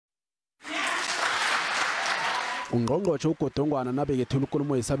UNgqongqotjhe uGodongwana nabekethula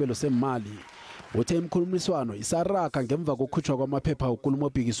ukulumo yesabelo semali uthe imkhulumiswano isaraga ngemva kokukhutshwa kwamaphepha okulumo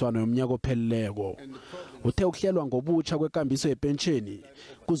phikiswano yomnyaka opheleleko. Uthe ukuhlelwa ngobutsha kwekambiso yepentjheni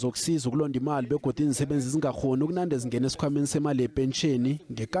kuzokusiza ukulonda imali begodi iinsebenzi zingakhoni ukunande zingena esikhwameni semali yepentjheni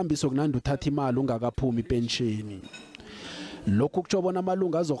ngekambiso kunande uthatha imali ungakaphumi ipentjheni. Lokhu kutsho bona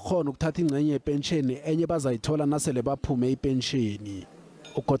amalunga azokhona ukuthatha incenye yepentjheni enye bazayithola nasele baphume ipentjheni.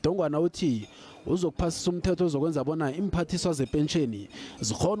 UGodongwana uthi uzokuphasisa umthetho ozokwenza bona imphathiswa zepentjheni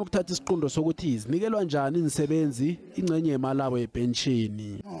zikhona ukuthatha isiqundo sokuthi zinikelwa njani iinsebenzi incenye yemali abo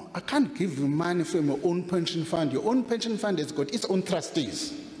yepentjheni. I can't give you money from your own pension fund. Your own pension fund has got its own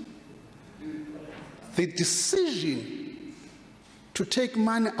trustees. The decision to take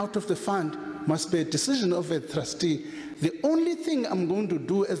money out of the fund must be a decision of a trustee. The only thing I'm going to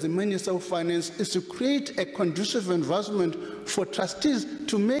do as the Minister of Finance is to create a conducive environment for trustees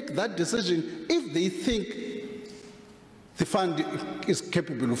to make that decision if they think the fund is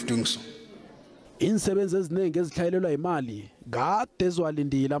capable of doing so. Insebenzi eziningi ezihlayelelwa imali kade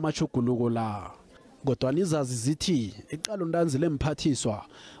ezwalindile amatjhuguluko la. Kodwa izazi zithi iqalo ntanzi lemphathiswa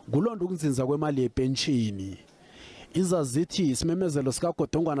kulonda ukunzinza kwemali yepentjheni. Izazi zithi isimemezelo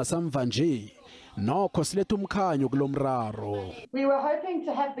sikaGodongwana samva nje nokho siletha umkhanyo kulomraro. We were hoping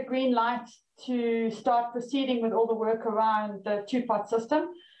to have the green light to start proceeding with all the work around the two-part system,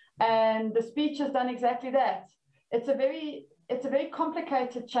 and the speech has done exactly that. It's a very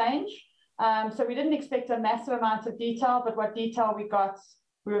complicated change, so we didn't expect a massive amount of detail, but what detail we got,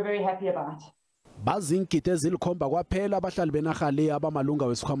 we were very happy about. Bazinkite ezilikhomba kwaphela abahlali benarha le abamalunga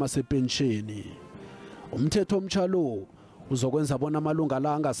wesikhwama sepentjheni. Umthetho omtshalo uzokwenza bona amalunga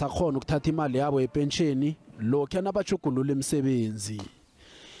la angasakhona ukuthatha imali yabo yepentjheni lokho nabajugulula imisebenzi.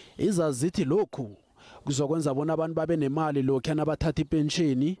 Izazithi lokhu kuzokwenza bona abantu babe nemali lokho nabathatha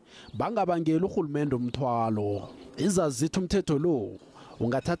ipentjheni bangabangela urhulumende umthwalo. Izazithi umthetho lo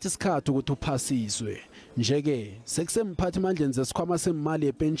ungathatha isikhathi ukuthi uphasiswe. Njeke sekusemphathi mandleni zesikhwama semali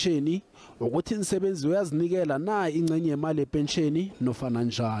yepentjheni ukuthi insebenzi uyazinikela na incenye yemali yepentjheni nofana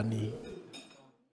njani.